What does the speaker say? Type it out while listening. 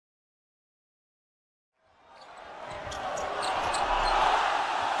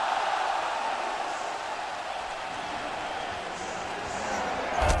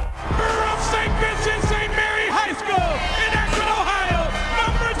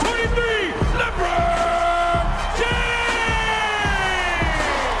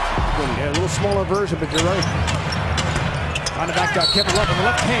smaller version, but you're right. On the back, got Kevin Love in the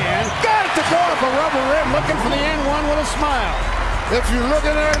left hand. Got it to go off a rubber rim, looking for the end one with a smile. If you're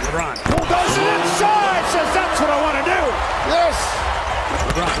looking at it, LeBron does it inside, says that's what I want to do. Yes.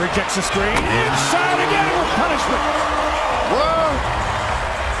 LeBron rejects the screen. Inside again with punishment. Well,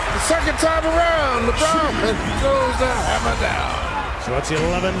 the second time around, LeBron goes down, hammer down. So it's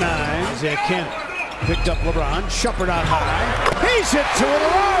 11-9. Zay Kent picked up LeBron. Shumpert out high. He's hit 2 in a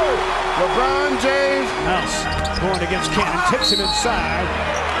row. LeBron James. Mouse going against Cannon. Tips him inside.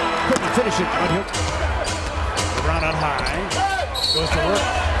 Couldn't finish it. LeBron out high. Goes to work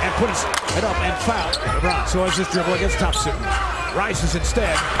and put his head up and foul. LeBron so has this dribble against Thompson. Rises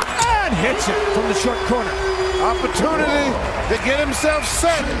instead and hits it from the short corner. Opportunity to get himself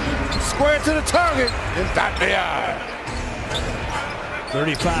set. Square to the target and dot the eye.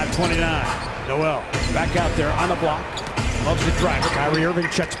 35-29. Noel back out there on the block. Loves the drive. Kyrie Irving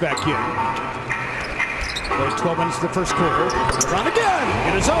checks back in. Played 12 minutes of the first quarter. LeBron again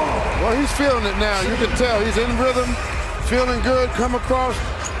in his own. Well, he's feeling it now. You can tell he's in rhythm. Feeling good, come across,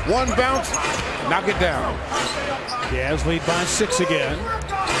 one bounce, knock it down. Jazz lead by 6 again.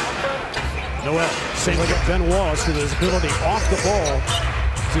 Noel singling up Ben Wallace with his ability off the ball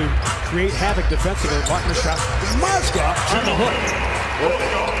to create havoc defensively. Blocking the shot. Mozgov on the hook.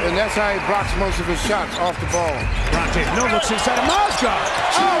 And that's how he blocks most of his shots, off the ball. LeBron James, no looks inside of Mozgov.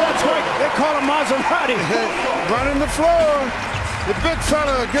 Oh, that's right. They call him Maserati. Running the floor. The big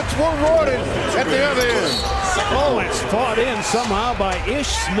fella gets rewarded at the other end. Oh, it's fought in somehow by Ish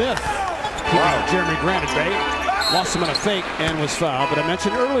Smith. Wow. Jeremy Grant at bay. Lost him on a fake and was fouled. But I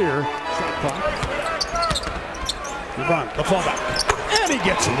mentioned earlier, shot clock. LeBron, the fallback. And he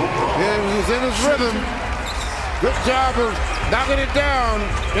gets it. Yeah, he's in his rhythm. Good job of knocking it down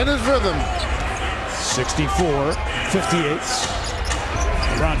in his rhythm. 64-58.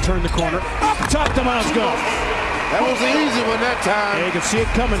 LeBron turned the corner. Up top to Mozgov. That was the easy one that time. Yeah, you can see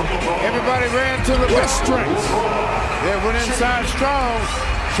it coming. Everybody ran to the best strength. Yeah, went inside strong.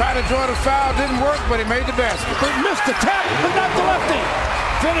 Tried to draw the foul, didn't work, but he made the basket. They missed the tap, but not the lefty.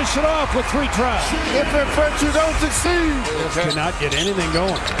 Finish it off with 3 tries. If at first you don't succeed. Cannot get anything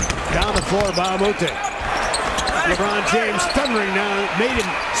going. Down the floor by Amote. LeBron James thundering down, made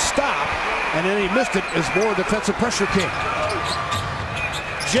him stop, and then he missed it as more defensive pressure came.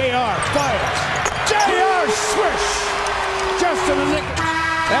 JR fires. JR swish! Just in the nick.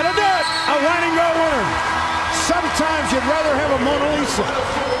 And a net! A winning goal winner. Sometimes you'd rather have a Mona Lisa,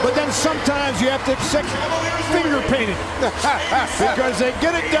 but then sometimes you have to accept finger painting because they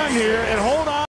get it done here and hold on.